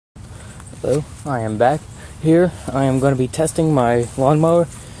Hello, I am back. Here I am going to be testing my lawnmower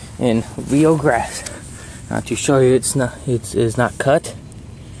in real grass. Now to show you it is not cut.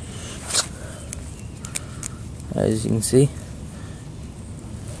 As you can see,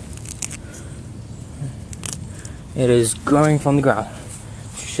 it is growing from the ground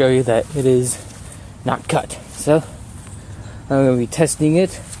to show you that it is not cut. So I'm going to be testing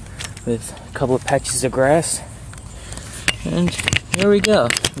it with a couple of patches of grass, and here we go.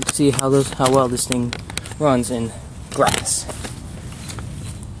 Let's see how well this thing runs in grass.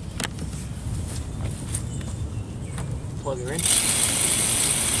 Plug her in.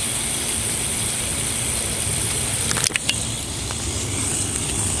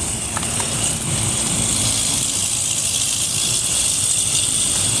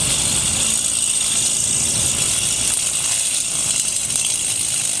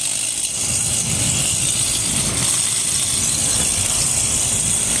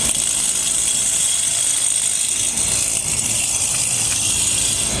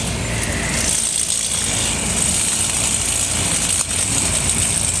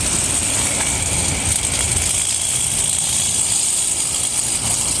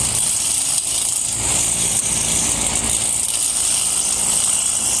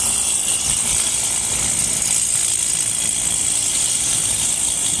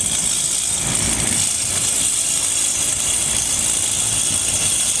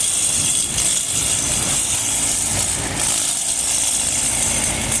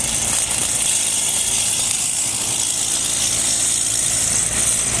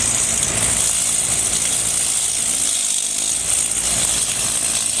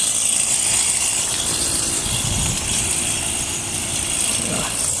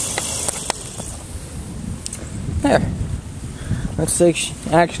 There. Looks like she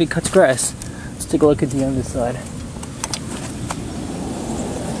actually cuts grass. Let's take a look at the other side.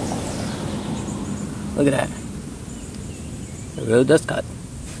 Look at that. It really does cut.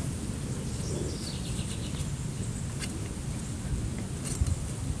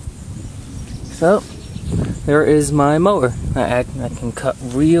 So, there is my mower. I can cut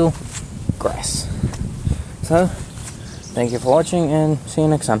real grass. So, thank you for watching and see you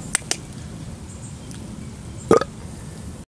next time.